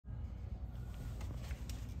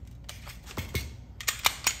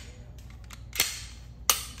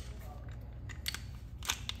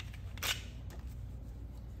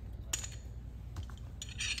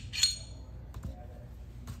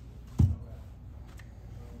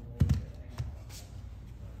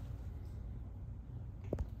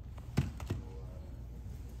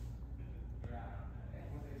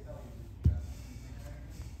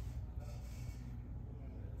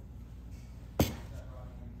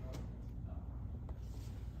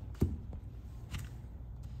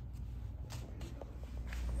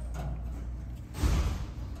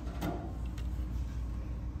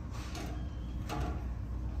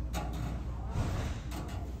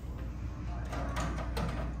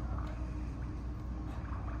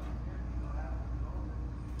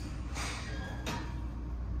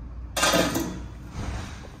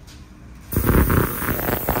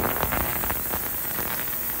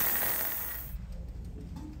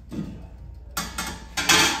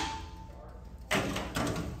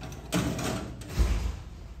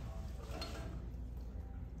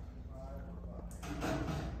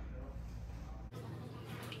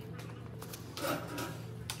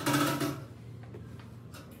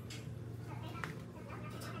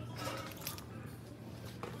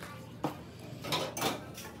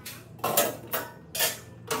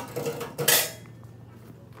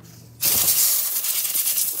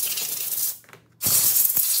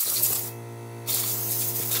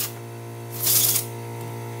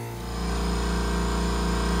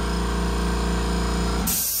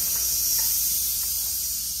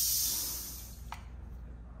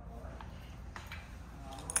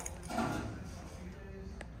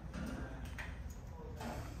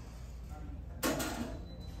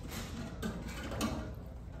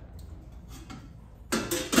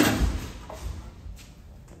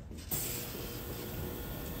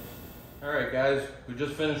Alright guys, we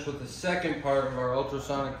just finished with the second part of our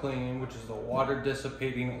ultrasonic cleaning, which is the water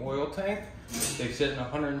dissipating oil tank. They sit in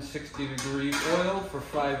 160 degree oil for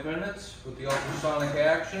 5 minutes with the ultrasonic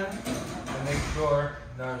action to make sure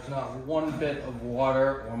there's not one bit of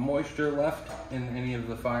water or moisture left in any of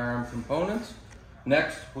the firearm components.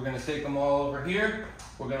 Next, we're going to take them all over here,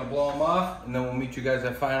 we're going to blow them off, and then we'll meet you guys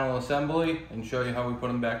at final assembly and show you how we put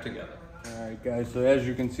them back together. Alright guys, so as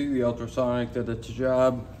you can see, the ultrasonic did its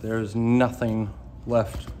job. There's nothing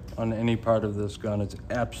left on any part of this gun. It's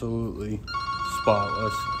absolutely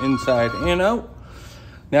spotless, inside and out.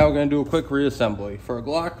 Now we're going to do a quick reassembly. For a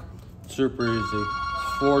Glock, super easy.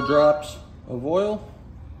 It's 4 drops of oil,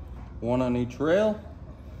 1 on each rail,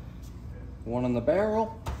 1 on the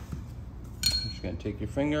barrel. You're just going to take your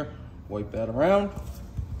finger, wipe that around,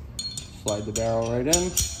 slide the barrel right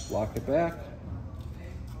in, lock it back.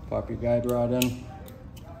 Pop your guide rod in. Then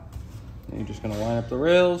you're just going to line up the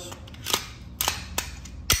rails.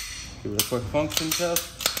 Give it a quick function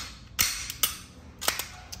test.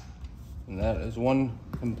 And that is one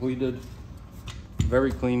completed,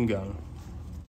 very clean gun.